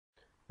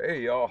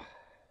Hey y'all,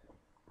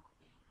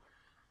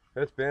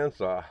 this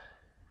bandsaw,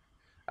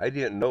 I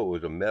didn't know it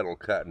was a metal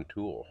cutting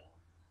tool.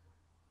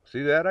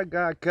 See that? I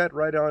got cut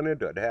right on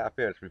into it, half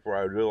inch before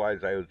I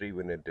realized I was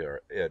even into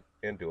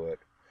it.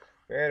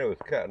 And it was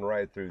cutting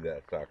right through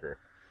that sucker.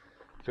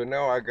 So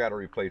now I gotta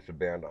replace the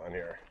bend on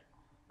here.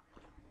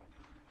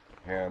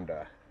 And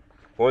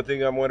one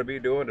thing I'm gonna be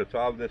doing to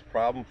solve this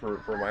problem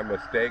for my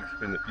mistakes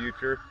in the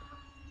future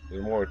is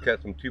I'm gonna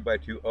cut some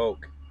 2x2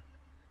 oak.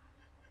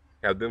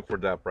 Have them for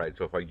the upright,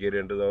 so if I get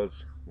into those,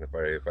 if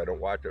I don't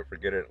watch it,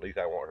 forget it, at least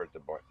I won't hurt the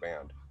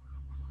band.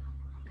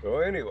 So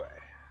anyway,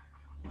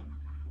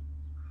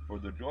 for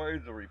the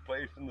joys of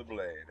replacing the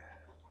blade.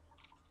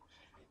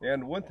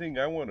 And one thing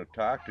I want to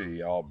talk to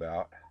y'all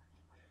about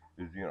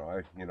is,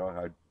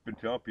 I've been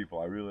telling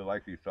people I really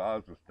like these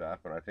saws and stuff,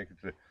 and I think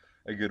it's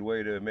a good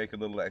way to make a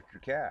little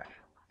extra cash,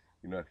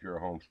 if you're a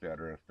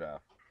homesteader and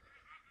stuff.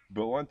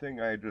 But one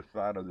thing I just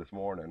thought of this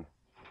morning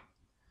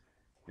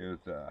is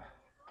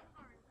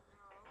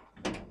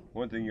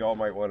one thing y'all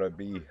might want to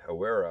be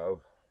aware of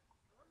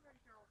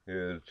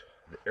is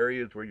the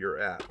areas where you're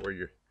at,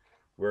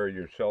 where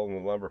you're selling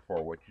the lumber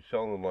for, what you're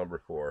selling the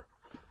lumber for.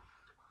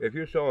 If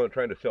you're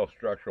trying to sell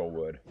structural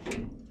wood,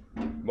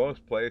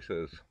 most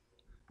places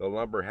the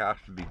lumber has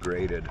to be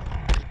graded.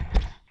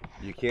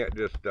 You can't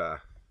just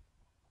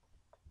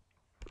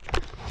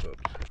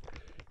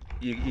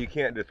you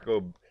can't just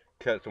go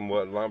cut some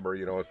wood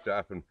lumber,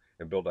 stuff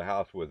and build a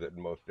house with it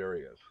in most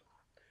areas.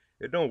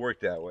 It don't work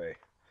that way.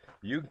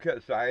 You can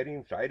cut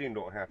siding. Siding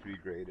don't have to be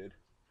graded.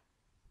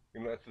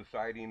 Unless the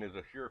siding is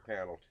a shear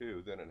panel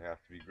too, then it has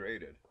to be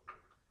graded.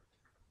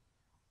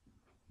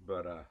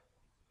 But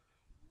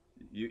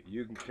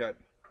you can cut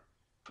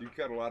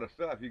a lot of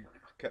stuff. You can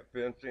cut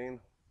fencing,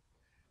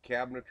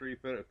 cabinetry,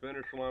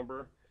 finish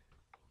lumber.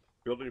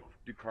 Building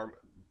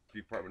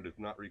department does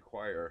not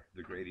require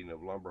the grading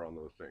of lumber on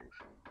those things.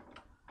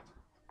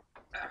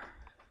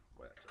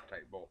 Well, that's a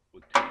tight bolt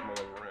with too small of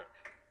a wrench.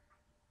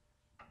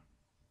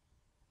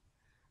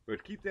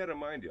 But keep that in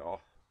mind,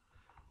 y'all.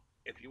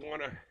 If you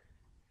want to,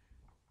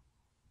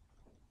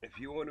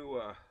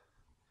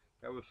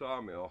 have a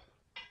sawmill,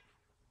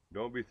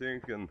 don't be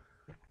thinking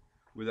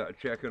without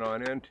checking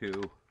on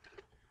into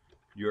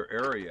your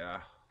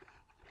area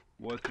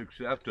what's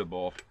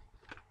acceptable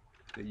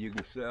that you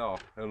can sell,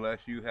 unless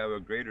you have a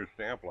grader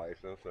stamp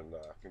license and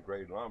can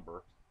grade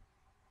lumber.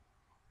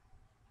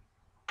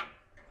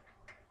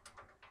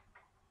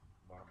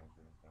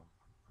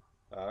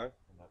 Uh, okay.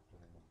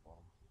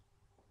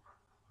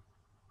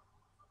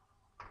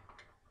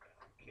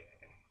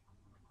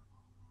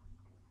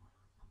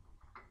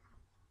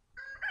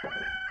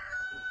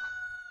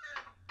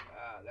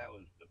 That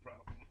was the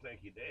problem. Thank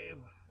you, Dave.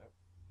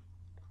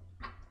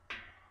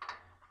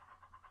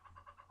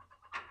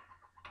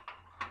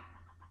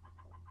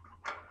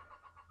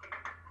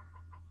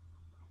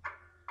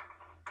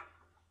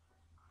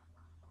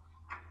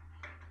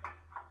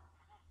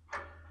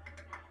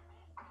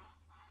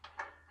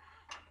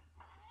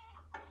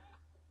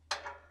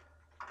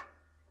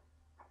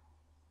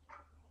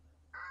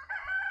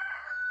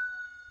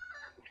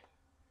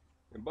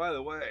 And by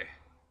the way,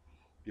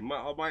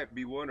 I might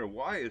be wondering,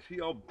 why is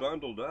he all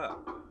bundled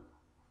up?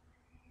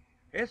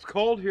 It's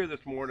cold here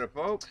this morning,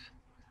 folks.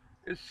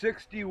 It's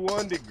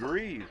 61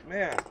 degrees.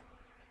 Man,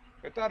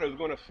 I thought it was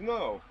going to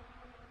snow.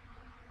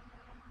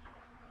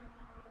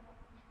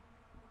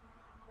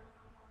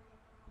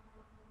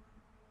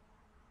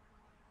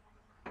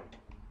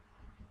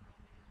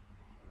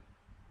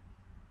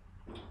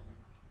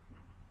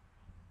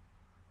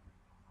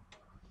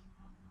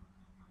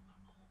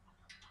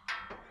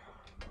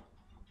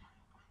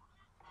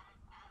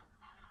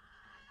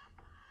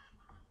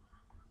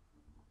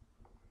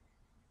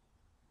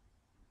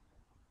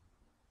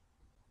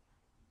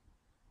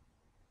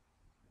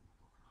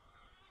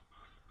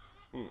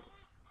 Hmm.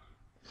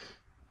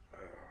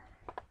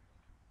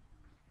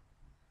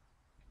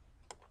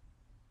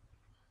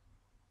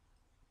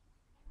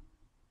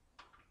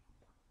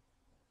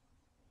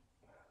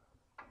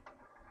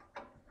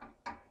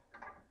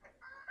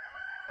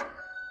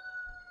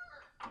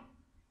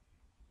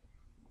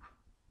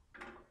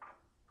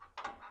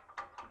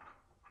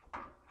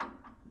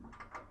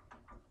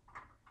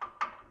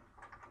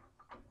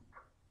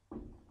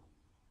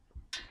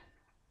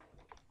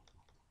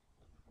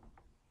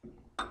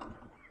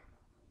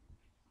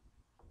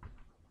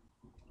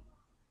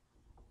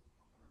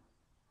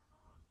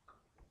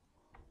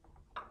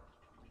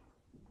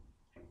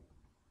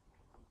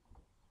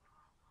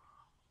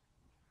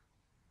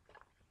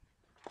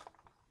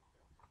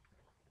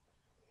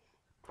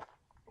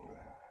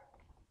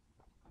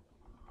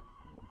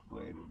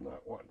 Blade is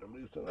not wanting to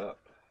loosen up.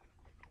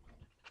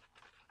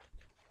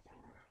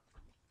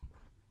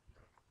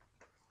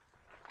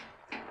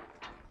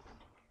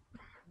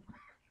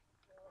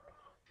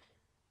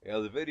 Yeah,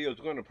 the video is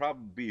going to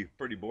probably be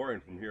pretty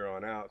boring from here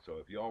on out, so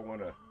if y'all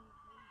want to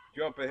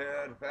jump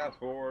ahead, fast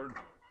forward,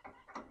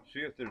 see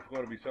if there's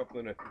going to be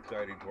something that's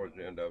exciting towards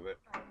the end of it.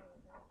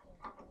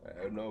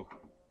 I have no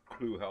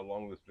clue how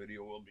long this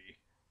video will be.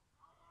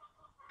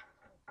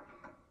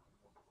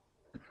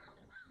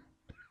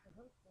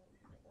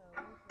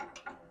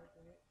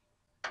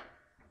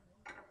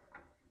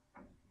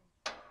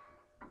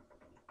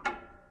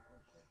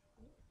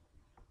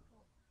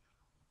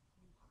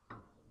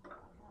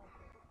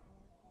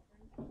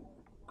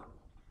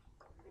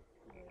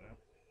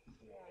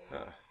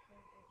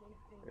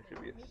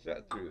 be a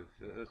set through.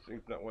 So this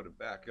thing's not want to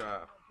back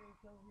off.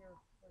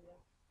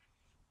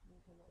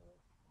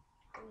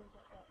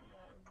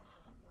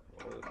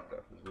 All this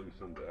stuff is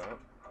loosened out.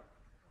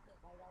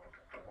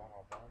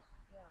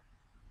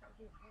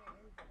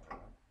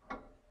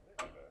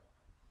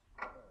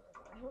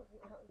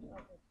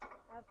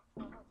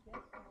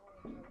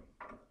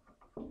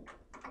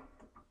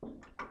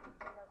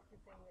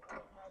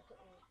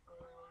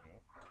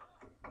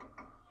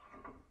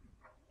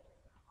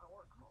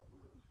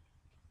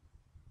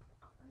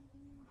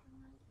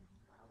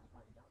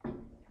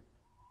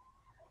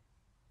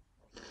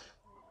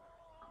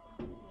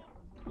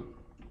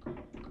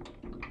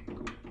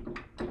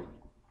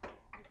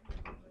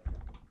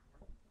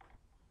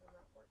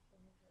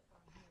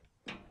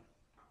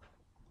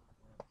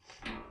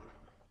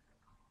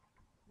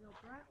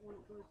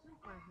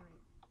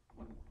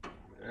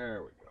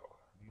 There we go.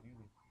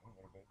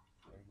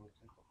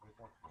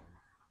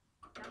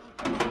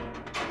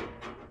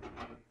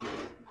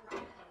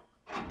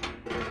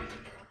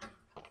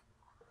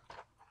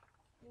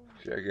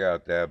 Check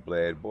out that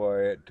blade. Boy,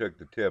 it took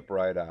the tip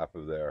right off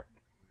of there.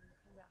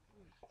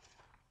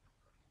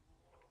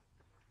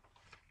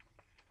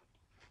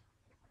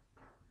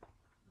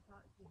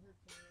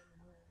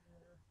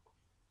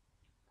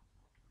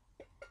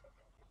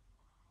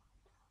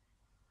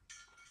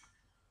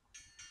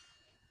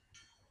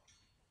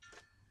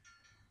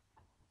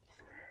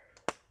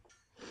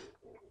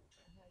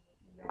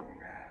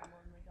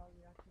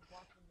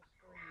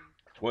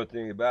 One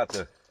thing about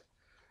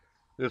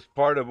this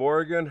part of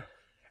Oregon,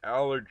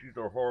 allergies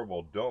are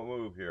horrible. Don't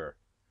move here.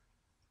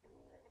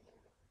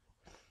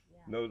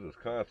 Nose is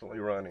constantly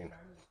running.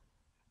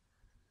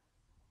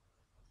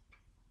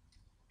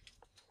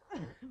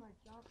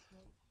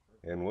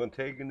 And when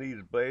taking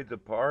these blades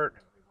apart,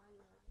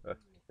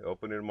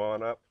 opening them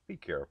on up, be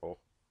careful.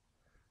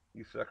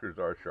 These suckers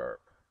are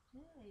sharp.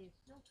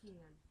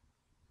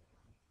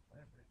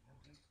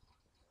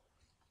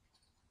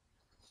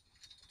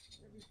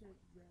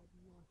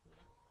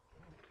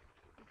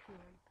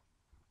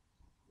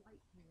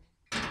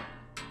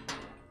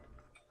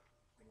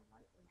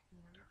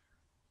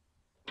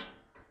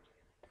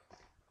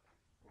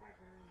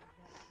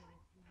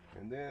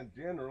 And then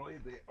generally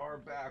they are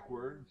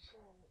backwards,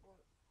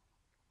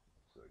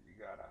 so you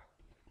gotta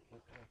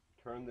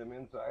turn them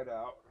inside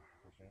out.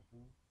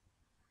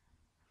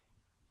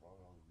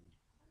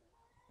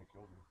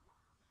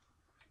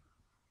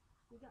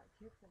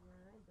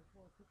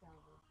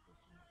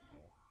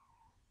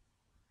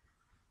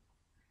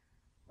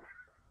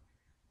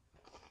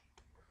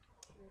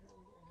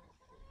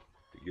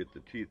 To get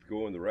the teeth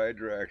going the right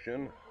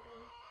direction.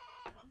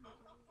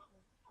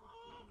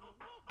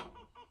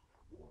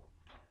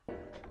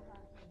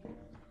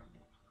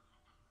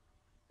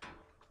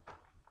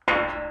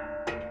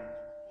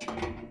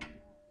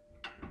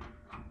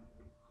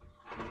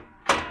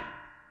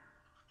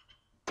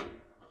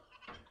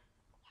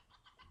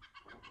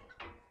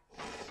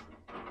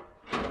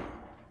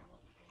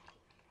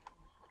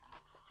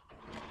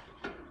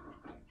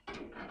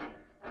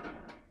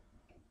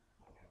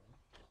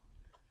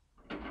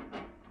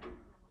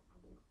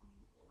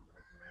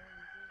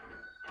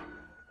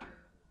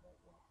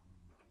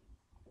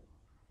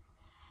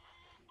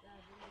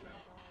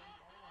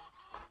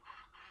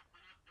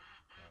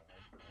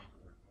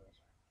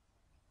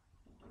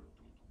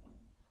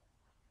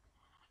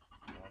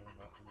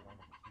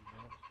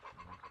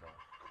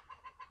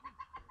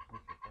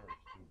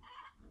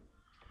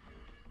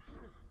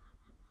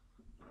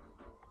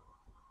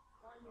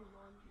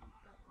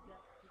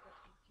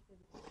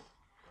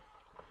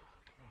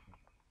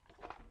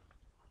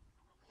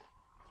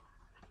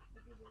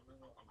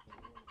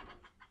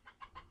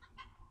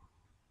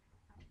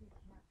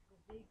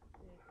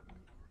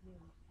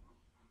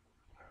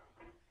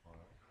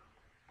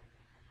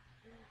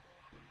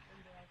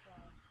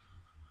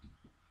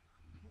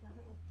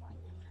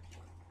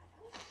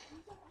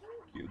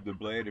 Give the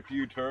blade a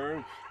few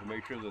turns to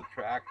make sure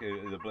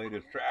the blade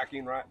is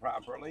tracking right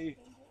properly.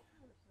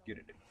 Get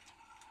it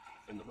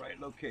in the right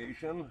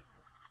location.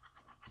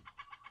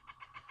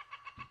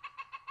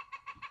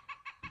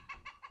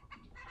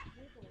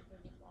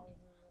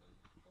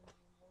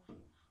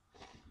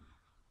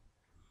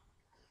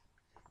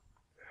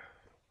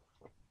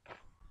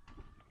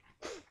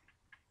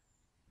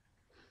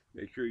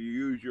 Make sure you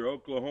use your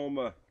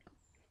Oklahoma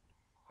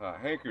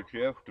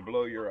handkerchief to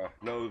blow your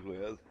nose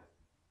with.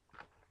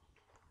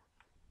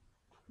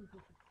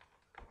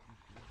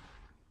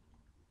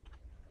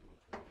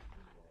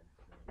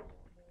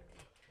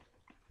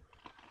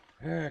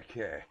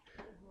 Okay.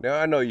 Now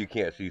I know you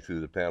can't see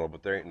through the panel,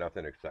 but there ain't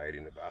nothing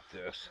exciting about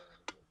this.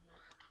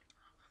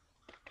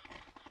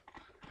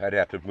 I'd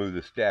have to move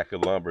the stack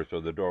of lumber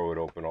so the door would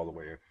open all the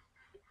way.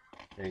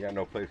 Ain't got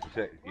no place to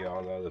sit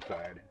on the other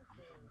side.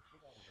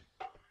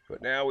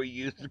 But now we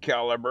use the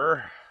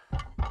caliber.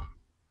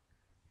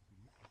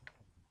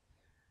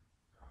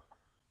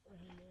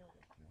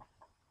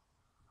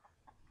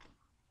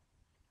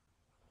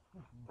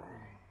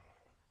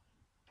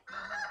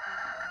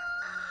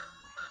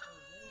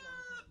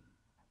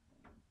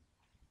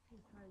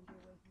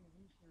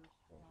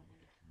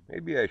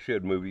 Maybe I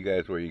should move you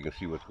guys where you can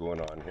see what's going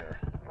on here.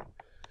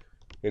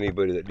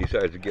 Anybody that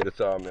decides to get a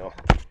sawmill.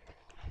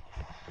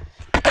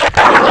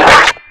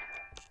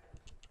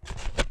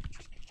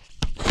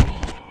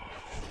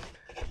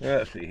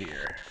 Let's see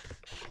here.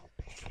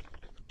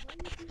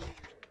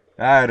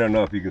 I don't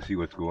know if you can see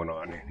what's going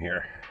on in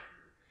here.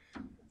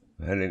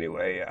 But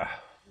anyway,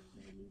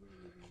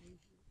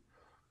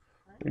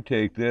 we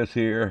take this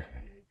here,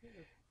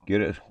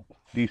 get it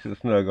decent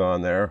snug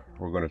on there.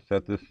 We're going to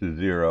set this to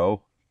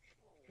 0.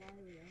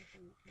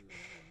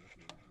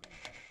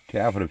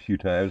 Tap it a few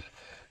times.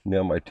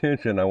 Now my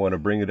tension, I want to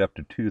bring it up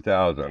to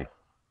 2,000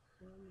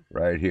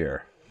 right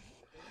here.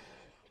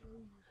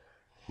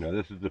 Now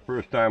this is the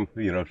first time,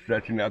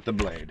 stretching out the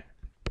blade.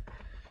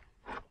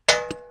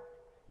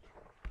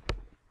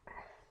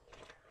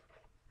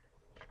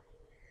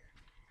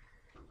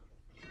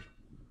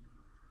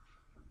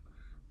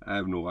 I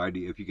have no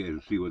idea if you guys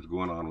can see what's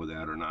going on with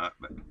that or not,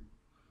 but let's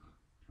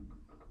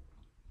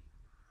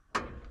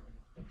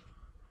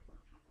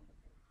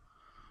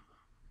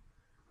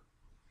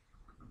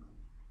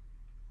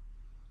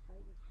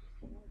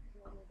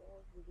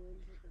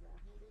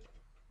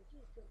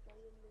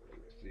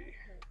see.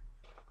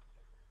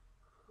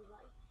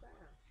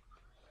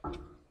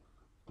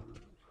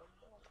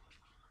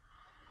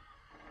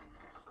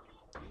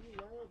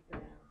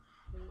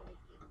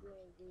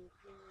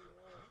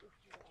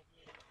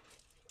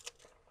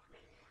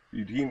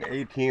 Between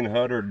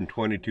 1,800 and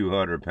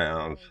 2,200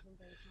 pounds.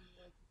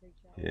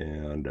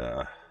 And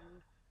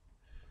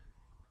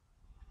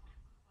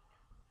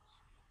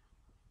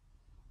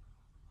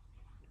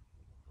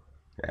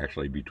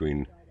actually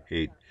between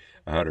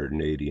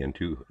 180 and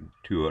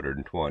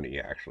 220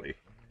 actually.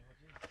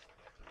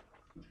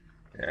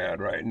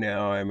 And right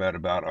now I'm at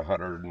about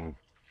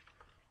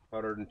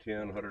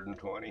 110,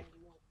 120.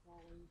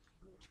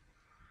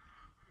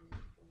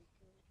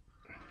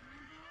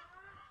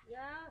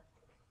 Yeah.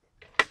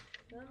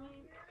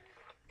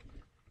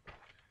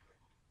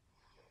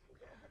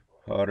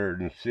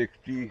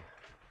 160.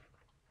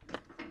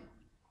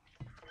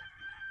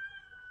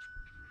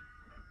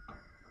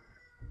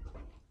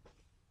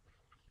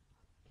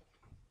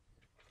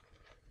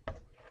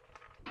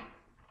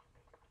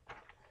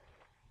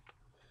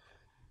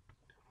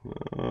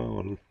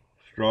 Oh,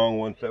 strong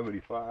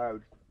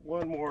 175.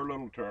 One more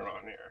little turn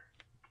on here.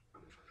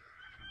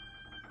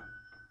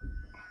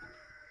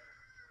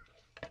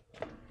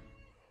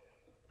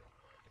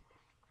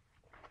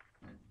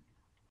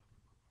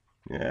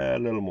 Yeah, a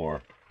little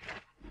more.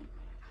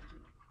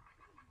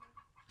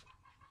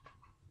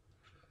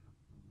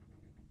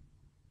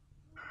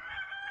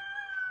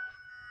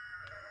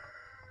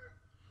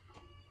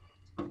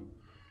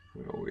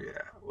 Oh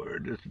yeah, we're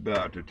just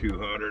about to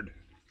 200.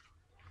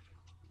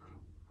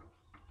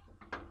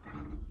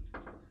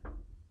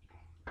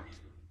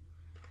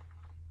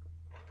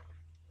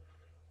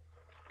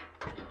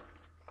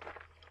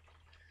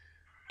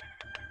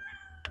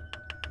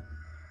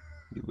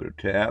 Give it a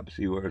tap,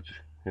 see where it's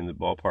in the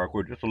ballpark.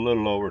 We're just a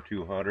little over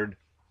 200.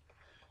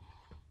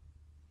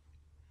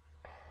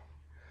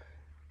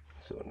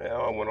 So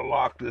now I'm going to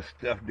lock this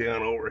stuff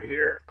down over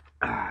here.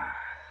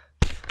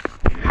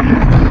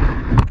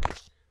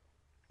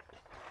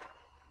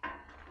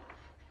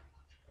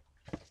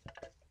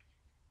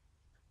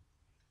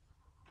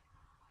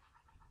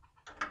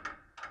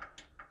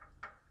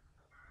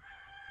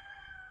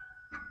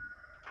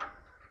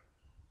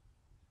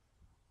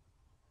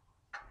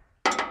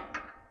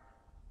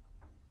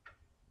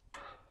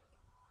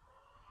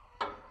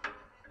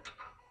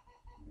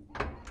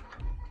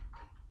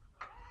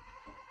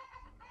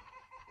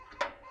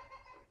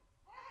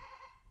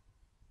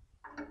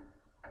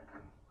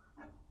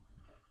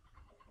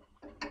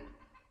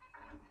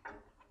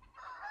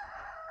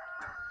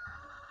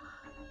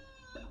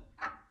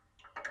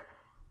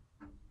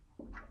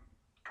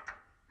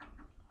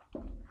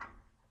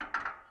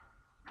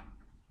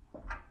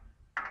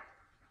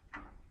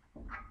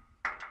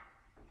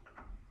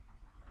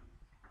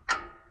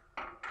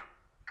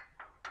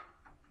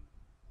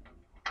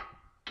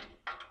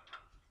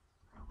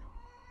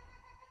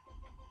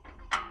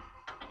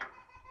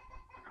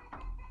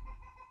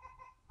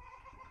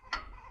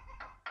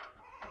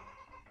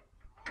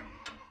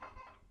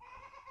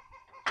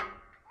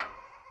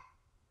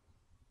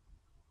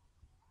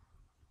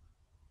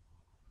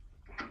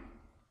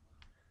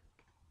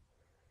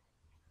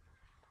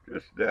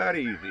 Just that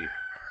easy.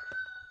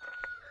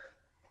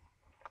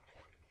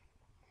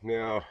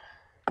 Now,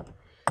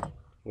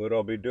 what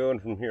I'll be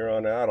doing from here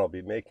on out, I'll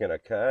be making a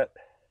cut.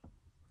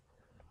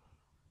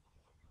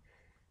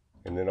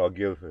 And then I'll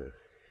give,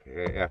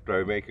 after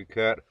I make a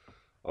cut,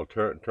 I'll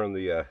turn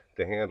the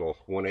handle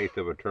 1/8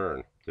 of a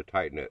turn to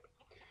tighten it.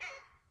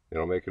 Then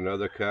I'll make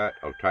another cut,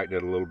 I'll tighten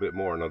it a little bit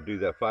more, and I'll do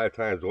that 5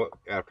 times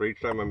after each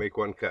time I make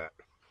one cut.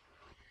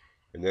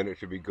 And then it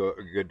should be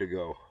good to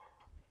go.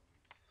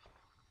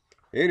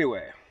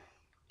 Anyway,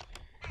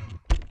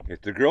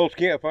 if the girls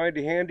can't find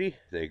you handy,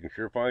 they can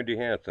sure find you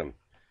handsome.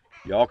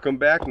 Y'all come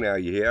back now,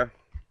 yeah?